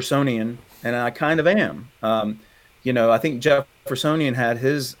old Jeffersonian, and I kind of am. I think Jeffersonian had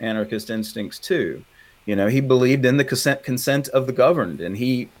his anarchist instincts too. He believed in the consent of the governed, and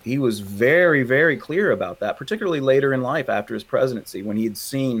he was very, very clear about that, particularly later in life after his presidency, when he had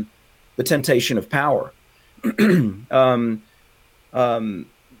seen the temptation of power.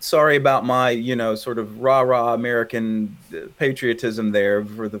 Sorry about my, sort of rah-rah American patriotism there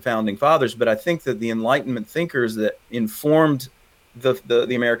for the founding fathers, but I think that the Enlightenment thinkers that informed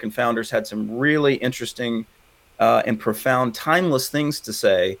the American founders had some really interesting and profound, timeless things to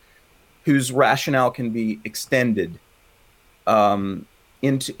say, whose rationale can be extended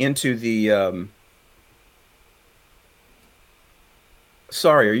into the.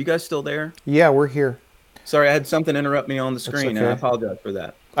 Sorry, are you guys still there? Yeah, we're here. Sorry, I had something interrupt me on the screen, and I apologize for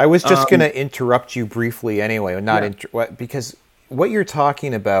that. I was just going to interrupt you briefly anyway, because what you're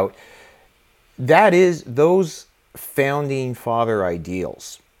talking about, that is, those founding father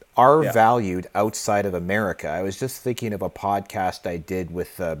ideals are valued outside of America. I was just thinking of a podcast I did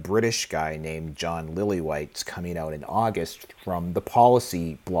with a British guy named John Lillywhite. It's coming out in August from the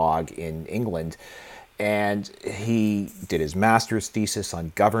Policy blog in England. And he did his master's thesis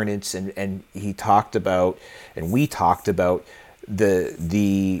on governance, and he talked about, and we talked about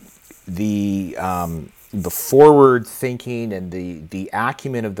the forward thinking and the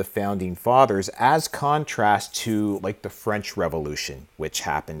acumen of the founding fathers as contrast to like the French Revolution, which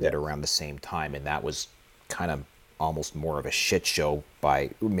happened at around the same time, and that was kind of almost more of a shit show by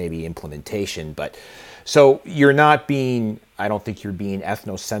maybe implementation. But so you're not being, I don't think you're being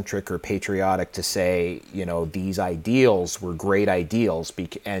ethnocentric or patriotic to say, these ideals were great ideals,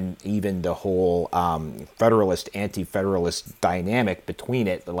 and even the whole federalist, anti-federalist dynamic between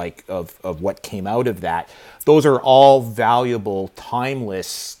it, like of what came out of that, those are all valuable,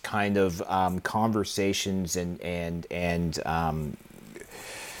 timeless kind of conversations and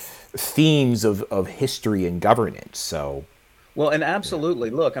themes of history and governance. So. Well, and absolutely.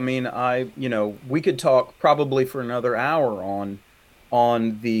 Look, I mean, we could talk probably for another hour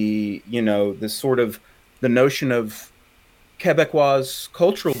on the, the sort of the notion of Quebecois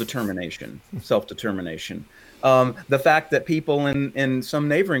cultural determination, self-determination. The fact that people in some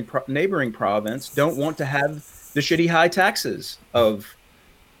neighboring province don't want to have the shitty high taxes of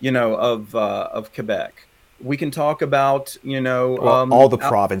Quebec. We can talk about, all the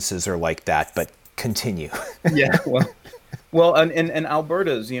provinces are like that, but continue. Yeah, well, and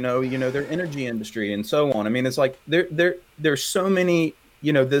Alberta's, their energy industry and so on. I mean, it's like there's so many,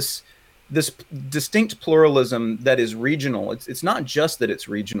 this distinct pluralism that is regional. It's not just that it's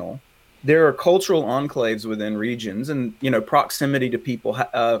regional. There are cultural enclaves within regions, and proximity to people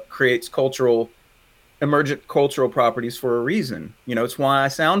creates emergent cultural properties for a reason. It's why I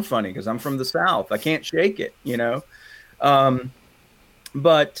sound funny, because I'm from the South. I can't shake it.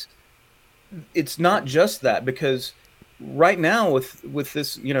 But it's not just that, because right now with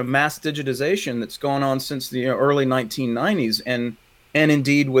this mass digitization that's gone on since the early 1990s, and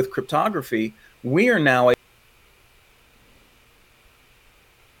indeed with cryptography, we are now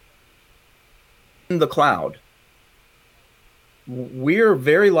in the cloud. We're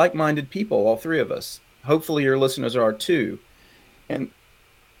very like-minded people, all three of us. Hopefully your listeners are too, and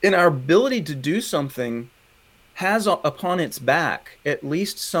our ability to do something has upon its back at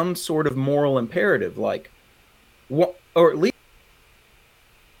least some sort of moral imperative, like what, or at least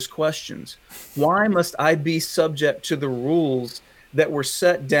questions. Why must I be subject to the rules that were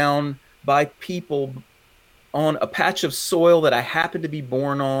set down by people on a patch of soil that I happen to be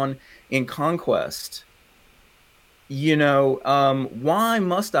born on in conquest? Why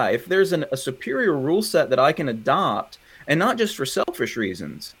must I? If there's a superior rule set that I can adopt, and not just for selfish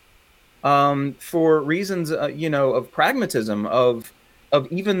reasons, for reasons, of pragmatism, of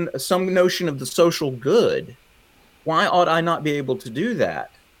even some notion of the social good, why ought I not be able to do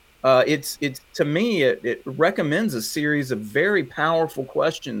that? It's to me, it recommends a series of very powerful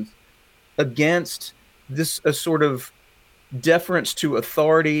questions against this sort of deference to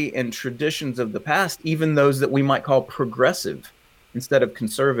authority and traditions of the past, even those that we might call progressive instead of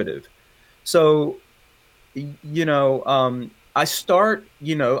conservative. So, I start,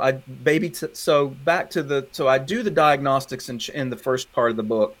 so I do the diagnostics in the first part of the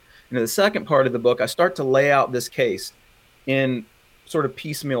book. And in the second part of the book, I start to lay out this case in sort of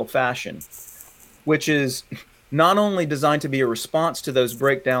piecemeal fashion, which is not only designed to be a response to those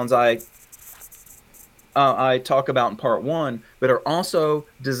breakdowns I talk about in part one, but are also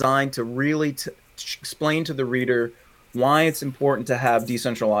designed to really explain to the reader why it's important to have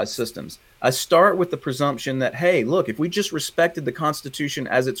decentralized systems. I start with the presumption that, hey, look, if we just respected the Constitution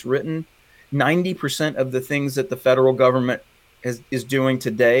as it's written, 90% of the things that the federal government is doing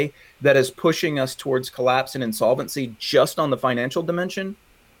today that is pushing us towards collapse and insolvency just on the financial dimension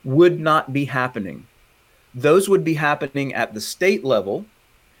would not be happening. Those would be happening at the state level.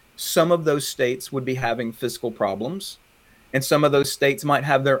 Some of those states would be having fiscal problems, and some of those states might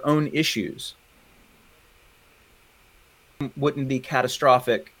have their own issues. Wouldn't be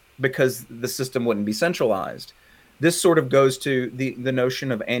catastrophic because the system wouldn't be centralized. This sort of goes to the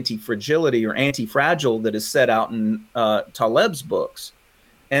notion of anti-fragility or anti-fragile that is set out in Taleb's books.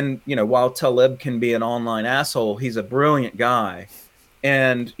 And, you know, while Taleb can be an online asshole, he's a brilliant guy.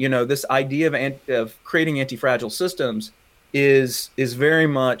 And, you know, this idea of creating anti-fragile systems is very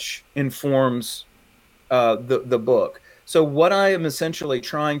much informs the book. So what I am essentially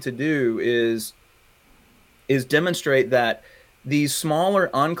trying to do is demonstrate that these smaller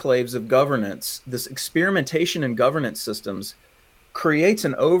enclaves of governance, this experimentation in governance systems, creates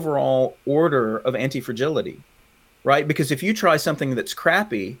an overall order of anti-fragility, right? Because if you try something that's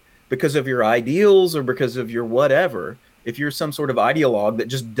crappy because of your ideals or because of your whatever, if you're some sort of ideologue that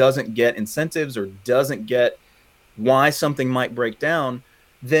just doesn't get incentives or doesn't get why something might break down,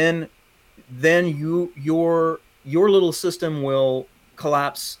 then your little system will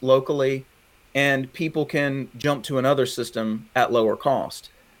collapse locally, and people can jump to another system at lower cost.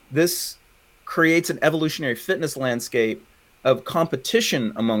 This creates an evolutionary fitness landscape of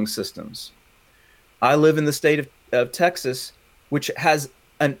competition among systems. I live in the state of Texas, which has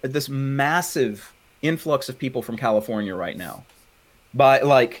this massive influx of people from California right now.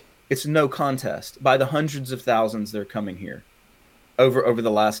 It's no contest. By the hundreds of thousands they're coming here over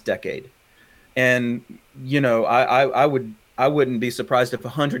the last decade. And, you know, I wouldn't be surprised if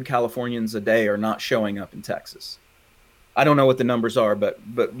 100 Californians a day are not showing up in Texas. I don't know what the numbers are, but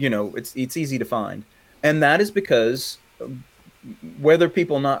you know, it's easy to find. And that is because whether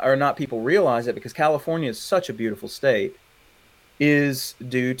people people realize it, because California is such a beautiful state, is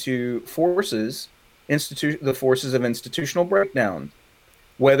due to the forces of institutional breakdown,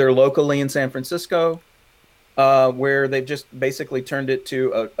 whether locally in San Francisco, where they've just basically turned it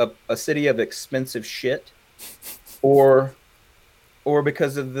to a city of expensive shit, or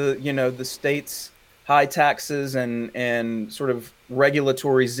because of the state's high taxes and sort of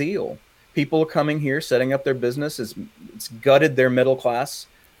regulatory zeal. People are coming here, setting up their business. It's gutted their middle class.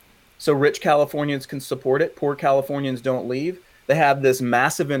 So rich Californians can support it. Poor Californians don't leave. They have this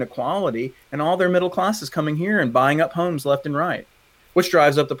massive inequality, and all their middle class is coming here and buying up homes left and right, which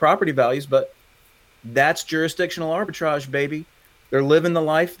drives up the property values. But that's jurisdictional arbitrage, baby. They're living the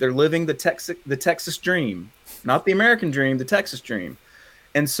life. They're living the Texas dream, not the American dream, the Texas dream.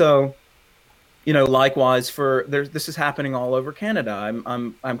 And so, you know, likewise this is happening all over Canada.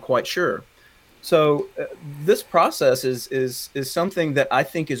 I'm quite sure. So this process is something that I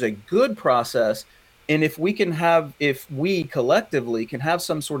think is a good process. And if we collectively can have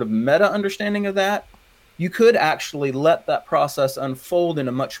some sort of meta understanding of that, you could actually let that process unfold in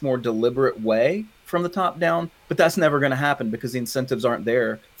a much more deliberate way from the top down, but that's never going to happen because the incentives aren't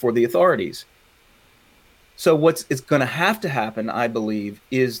there for the authorities. So it's going to have to happen, I believe,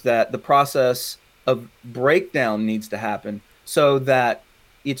 is that the process of breakdown needs to happen so that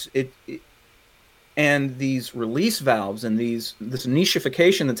and these release valves and this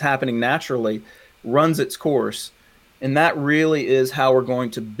nichification that's happening naturally runs its course. And that really is how we're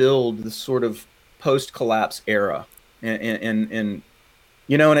going to build this sort of post-collapse era. And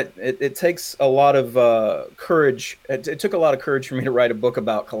you know, and it takes a lot of courage. It took a lot of courage for me to write a book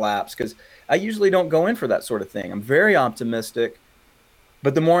about collapse, because I usually don't go in for that sort of thing. I'm very optimistic.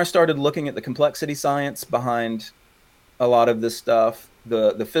 But the more I started looking at the complexity science behind a lot of this stuff,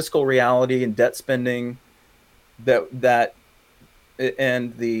 the fiscal reality and debt spending, that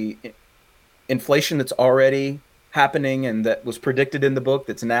and the inflation that's already happening and that was predicted in the book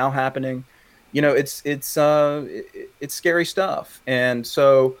that's now happening, you know, it's scary stuff. And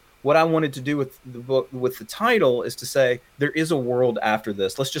so what I wanted to do with the book, with the title, is to say there is a world after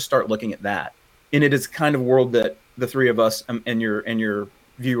this. Let's just start looking at that. And it is kind of world that the three of us and your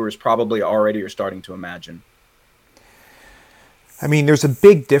viewers probably already are starting to imagine. I mean, there's a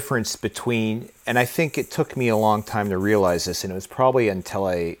big difference between, and I think it took me a long time to realize this, and it was probably until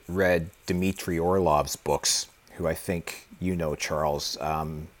I read Dmitry Orlov's books, who I think you know, Charles,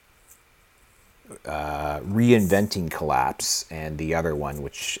 Reinventing Collapse, and the other one,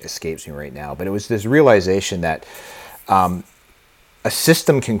 which escapes me right now. But it was this realization that a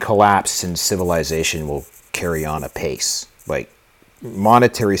system can collapse and civilization will carry on apace. Like,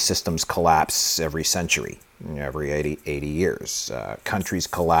 monetary systems collapse every century, every 80 years. Countries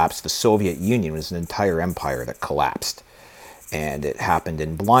collapse. The Soviet Union was an entire empire that collapsed. And it happened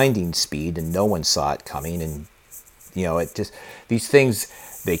in blinding speed, and no one saw it coming. And, it just, these things,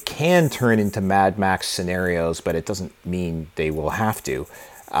 they can turn into Mad Max scenarios, but it doesn't mean they will have to.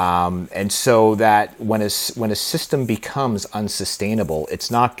 And so that when a system becomes unsustainable,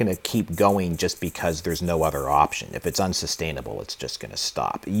 it's not going to keep going just because there's no other option. If it's unsustainable, it's just going to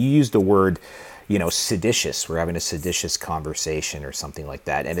stop. You used the word, seditious. We're having a seditious conversation or something like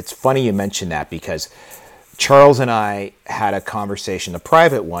that. And it's funny you mentioned that, because Charles and I had a conversation, a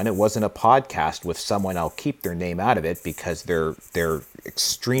private one. It wasn't a podcast, with someone. I'll keep their name out of it because they're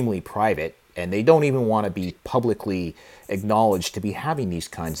extremely private, and they don't even want to be publicly acknowledged to be having these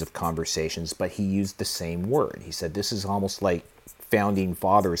kinds of conversations. But he used the same word. He said, this is almost like founding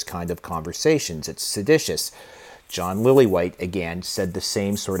fathers kind of conversations. It's seditious. John Lillywhite, again, said the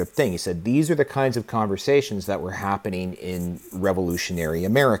same sort of thing. He said, these are the kinds of conversations that were happening in revolutionary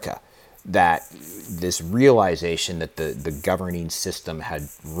America. That this realization that the governing system had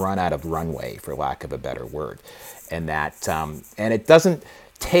run out of runway, for lack of a better word. And that, and it doesn't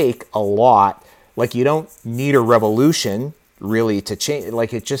take a lot. Like, you don't need a revolution really to change.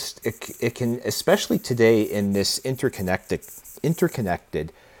 Like, it can, especially today in this interconnected,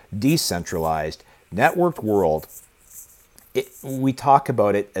 decentralized, networked world. We talk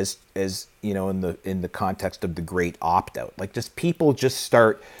about it as in the context of the great opt-out. Like, just people just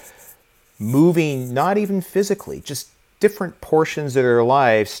start moving, not even physically, just different portions of their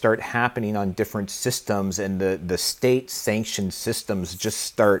lives start happening on different systems, and the state-sanctioned systems just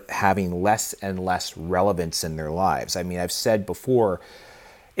start having less and less relevance in their lives. I mean, I've said before,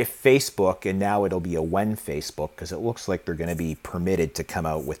 if Facebook, and now it'll be a when Facebook, because it looks like they're going to be permitted to come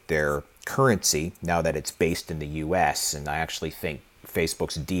out with their currency now that it's based in the US, and I actually think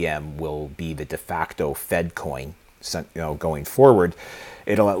Facebook's DM will be the de facto Fed coin, going forward.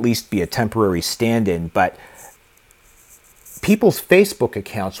 It'll at least be a temporary stand-in, but people's Facebook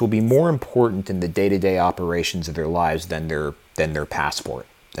accounts will be more important in the day-to-day operations of their lives than their passport,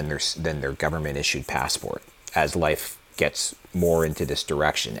 than their government-issued passport, as life gets more into this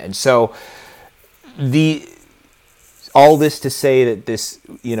direction. And so all this to say that this,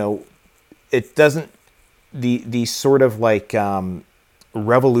 it doesn't, the sort of like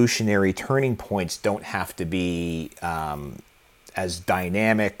revolutionary turning points don't have to be as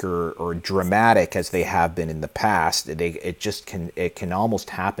dynamic or dramatic as they have been in the past. It can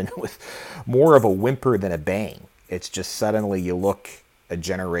almost happen with more of a whimper than a bang. It's just suddenly you look, a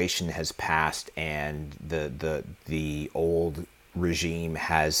generation has passed, and the old regime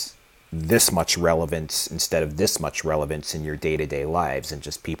has this much relevance instead of this much relevance in your day-to-day lives, and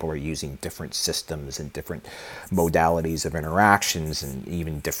just people are using different systems and different modalities of interactions, and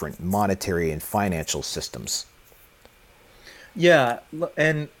even different monetary and financial systems. Yeah,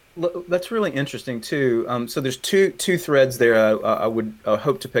 and that's really interesting too. So there's two threads there I would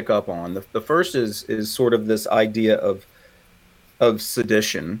hope to pick up on. The first is sort of this idea of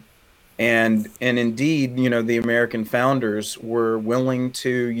sedition, and indeed, the American founders were willing to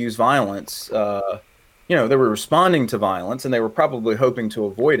use violence. They were responding to violence, and they were probably hoping to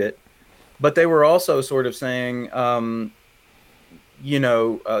avoid it, but they were also sort of saying, Thomas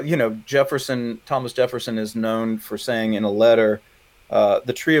Jefferson is known for saying in a letter,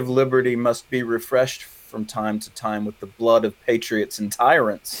 the tree of liberty must be refreshed from time to time with the blood of patriots and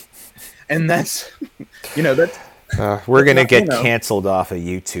tyrants. And that's, that's, we're going to get canceled off of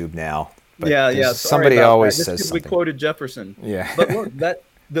YouTube now. But yeah. Somebody always says something. We quoted Jefferson. Yeah. But look,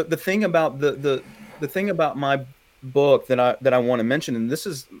 the thing about the thing about my book that I want to mention, and this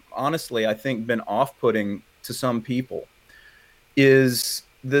is honestly, I think, been off-putting to some people, is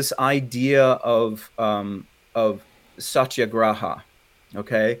this idea of satyagraha,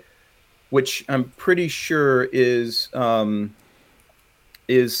 okay, which I'm pretty sure is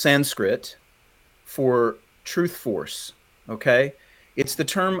Sanskrit for truth force. Okay, it's the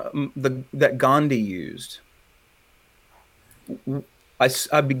term that Gandhi used.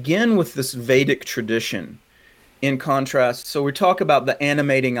 I begin with this Vedic tradition. In contrast, so we talk about the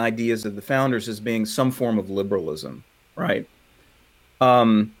animating ideas of the founders as being some form of liberalism, right?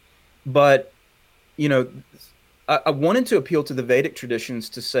 But, I wanted to appeal to the Vedic traditions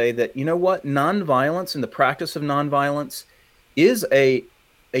to say that, nonviolence and the practice of nonviolence is a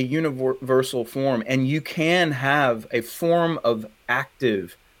universal form, and you can have a form of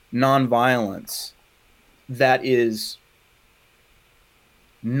active nonviolence that is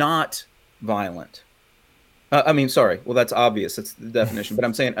not violent. Well, that's obvious. That's the definition. But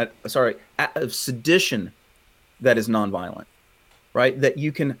I'm saying, of sedition that is nonviolent. right? That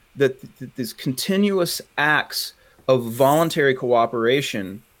you can, that these continuous acts of voluntary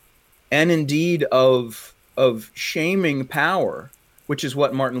cooperation and indeed of shaming power, which is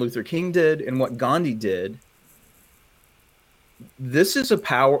what Martin Luther King did and what Gandhi did. This is a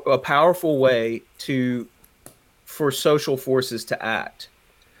powerful way for social forces to act.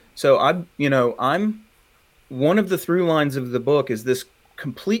 So I'm one of the through lines of the book is this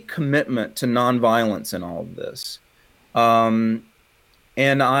complete commitment to nonviolence in all of this.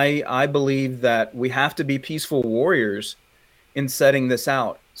 And I believe that we have to be peaceful warriors in setting this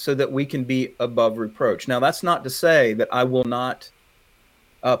out so that we can be above reproach. Now, that's not to say that I will not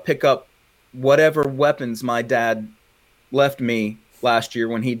pick up whatever weapons my dad left me last year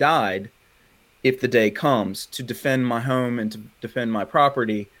when he died, if the day comes, to defend my home and to defend my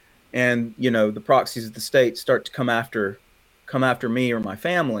property. And, the proxies of the state start to come after me or my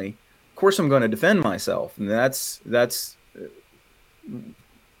family. Of course, I'm going to defend myself. And that's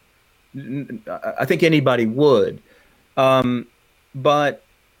I think anybody would. But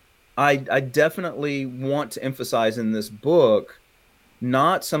I definitely want to emphasize in this book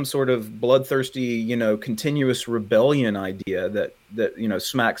not some sort of bloodthirsty, continuous rebellion idea that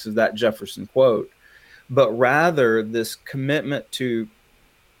smacks of that Jefferson quote, but rather this commitment to,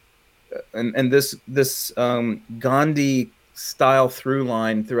 and this Gandhi style through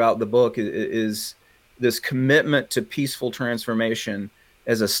line throughout the book is this commitment to peaceful transformation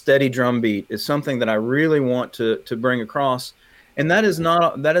as a steady drumbeat is something that I really want to bring across. And that is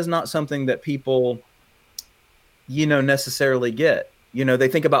not something that people, necessarily get. They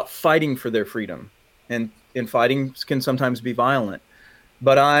think about fighting for their freedom, and fighting can sometimes be violent.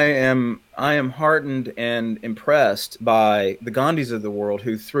 But I am heartened and impressed by the Gandhis of the world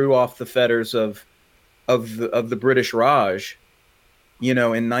who threw off the fetters of the British Raj, in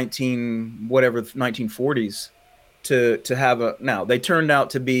 1940s, to have now they turned out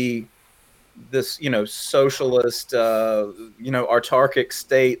to be this socialist autarkic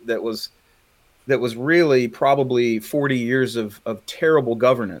state that was really probably 40 years of terrible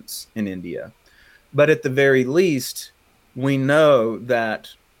governance in India. But at the very least, we know that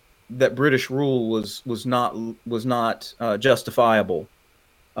British rule was not justifiable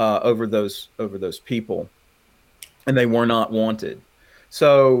over those people, and they were not wanted.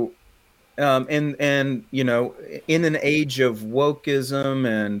 So, in an age of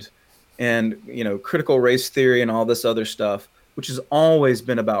wokeism and critical race theory and all this other stuff, which has always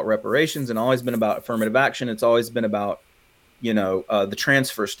been about reparations and always been about affirmative action. It's always been about, the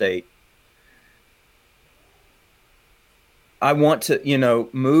transfer state. I want to,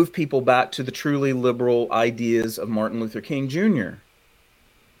 move people back to the truly liberal ideas of Martin Luther King Jr.,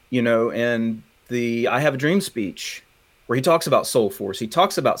 and the I Have a Dream speech, where he talks about soul force. He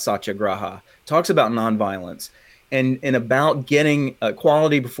talks about satyagraha, talks about nonviolence, and about getting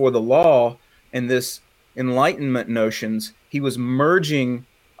equality before the law and this Enlightenment notions. He was merging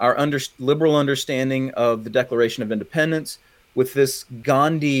our liberal understanding of the Declaration of Independence with this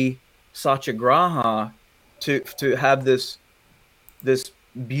Gandhi satyagraha to have this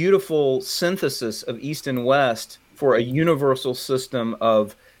beautiful synthesis of East and West for a universal system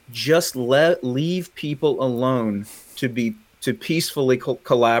of just leave people alone to peacefully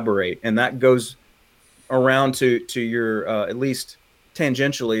collaborate. And that goes around to your at least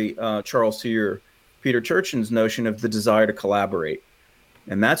tangentially, Charles, to your Peter Turchin's notion of the desire to collaborate.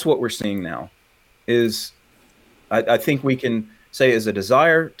 And that's what we're seeing now is I think we can say is a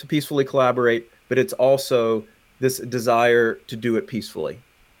desire to peacefully collaborate, but it's also this desire to do it peacefully.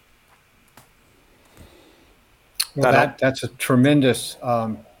 Well, that's a tremendously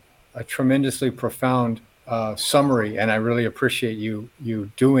profound summary, and I really appreciate you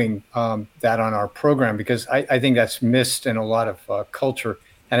doing that on our program, because I think that's missed in a lot of culture.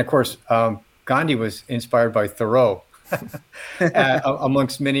 And of course, Gandhi was inspired by Thoreau,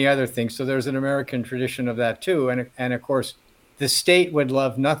 amongst many other things. So there's an American tradition of that too. And of course, the state would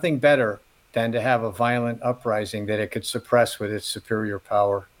love nothing better than to have a violent uprising that it could suppress with its superior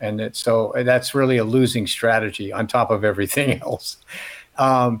power. And so that's really a losing strategy on top of everything else.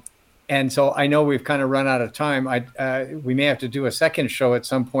 And so I know we've kind of run out of time. We may have to do a second show at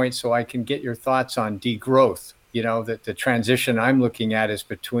some point so I can get your thoughts on degrowth. That the transition I'm looking at is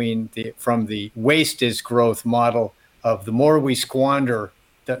from the waste is growth model of the more we squander,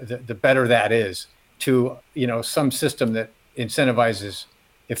 the better that is, to, some system that incentivizes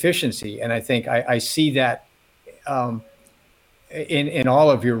efficiency. And I think I see that in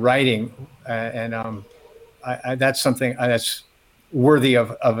all of your writing, and that's something that's worthy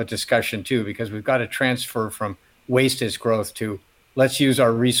of a discussion too, because we've got to transfer from waste is growth to let's use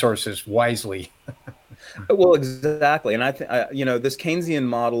our resources wisely. Well, exactly, and I think this Keynesian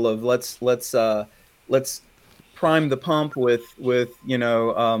model of let's prime the pump with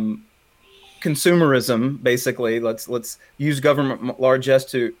consumerism. Basically, let's use government largesse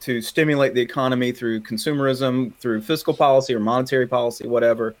to stimulate the economy through consumerism, through fiscal policy or monetary policy,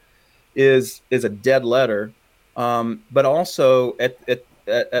 whatever, is a dead letter. But also at the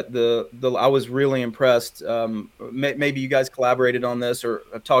I was really impressed. Maybe you guys collaborated on this or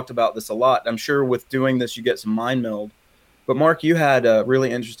have talked about this a lot. I'm sure with doing this you get some mind meld. But Mark, you had a really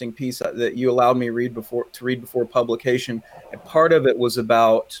interesting piece that you allowed me to read before publication, and part of it was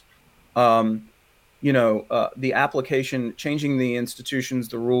about the application, changing the institutions,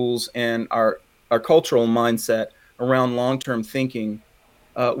 the rules, and our cultural mindset around long-term thinking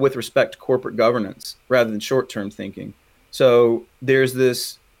with respect to corporate governance rather than short-term thinking. So there's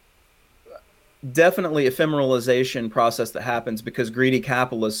this definitely ephemeralization process that happens because greedy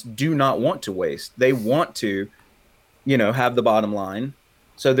capitalists do not want to waste. They want to, have the bottom line.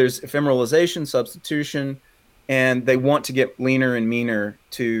 So there's ephemeralization, substitution, and they want to get leaner and meaner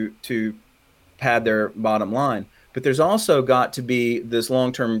to pad their bottom line. But there's also got to be this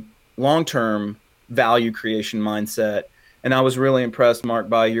long-term value creation mindset. And I was really impressed, Mark,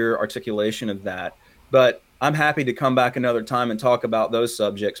 by your articulation of that. But I'm happy to come back another time and talk about those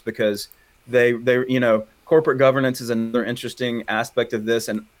subjects because they corporate governance is another interesting aspect of this.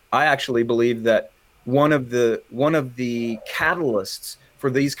 And I actually believe that one of the catalysts for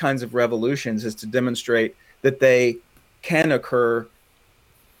these kinds of revolutions is to demonstrate that they can occur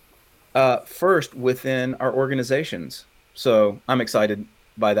first within our organizations. So I'm excited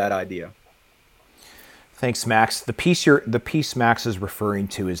by that idea. Thanks, Max. The piece Max is referring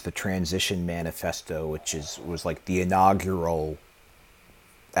to is the Transition Manifesto, which was like the inaugural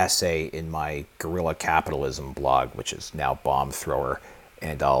essay in my Guerrilla Capitalism blog, which is now Bomb Thrower,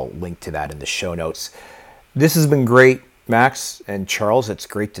 and I'll link to that in the show notes. This has been great, Max and Charles. It's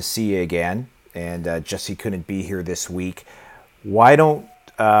great to see you again. And Jesse couldn't be here this week. Why don't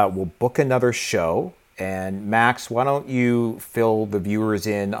we'll book another show? And Max, why don't you fill the viewers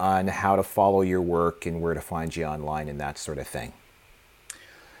in on how to follow your work and where to find you online and that sort of thing?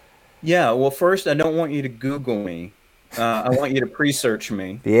 Yeah, well, first, I don't want you to Google me. I want you to pre-search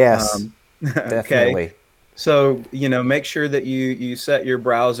me. Yes, definitely. Okay. So, make sure that you set your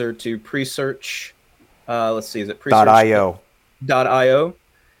browser to pre-search. Let's see, is it pre-search.io? .io.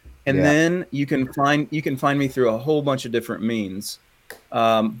 And then you can find me through a whole bunch of different means.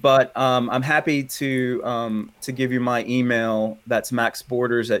 But I'm happy to give you my email. That's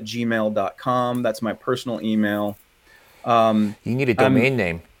maxborders@gmail.com. That's my personal email. You need a domain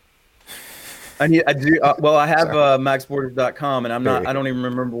name. I do. Well, I have maxborders.com, and I don't even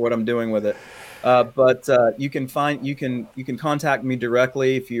remember what I'm doing with it. But you can contact me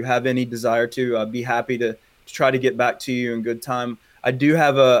directly if you have any desire to. I'd be happy to try to get back to you in good time. I do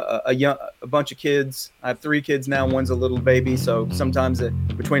have a bunch of kids. I have 3 kids now. One's a little baby, so sometimes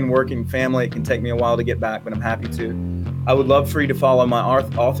between work and family, it can take me a while to get back, but I'm happy to. I would love for you to follow my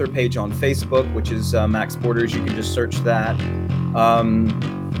author page on Facebook, which is Max Borders. You can just search that.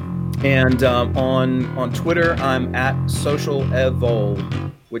 And on Twitter, I'm at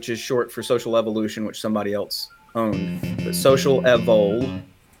SocialEvol, which is short for Social Evolution, which somebody else owned. But SocialEvol,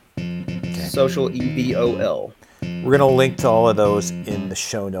 Social EVOL. We're going to link to all of those in the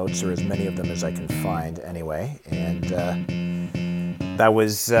show notes, or as many of them as I can find anyway. And that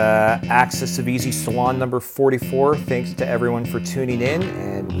was Axis of Easy Salon number 44. Thanks to everyone for tuning in,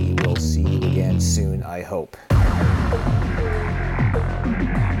 and we will see you again soon, I hope.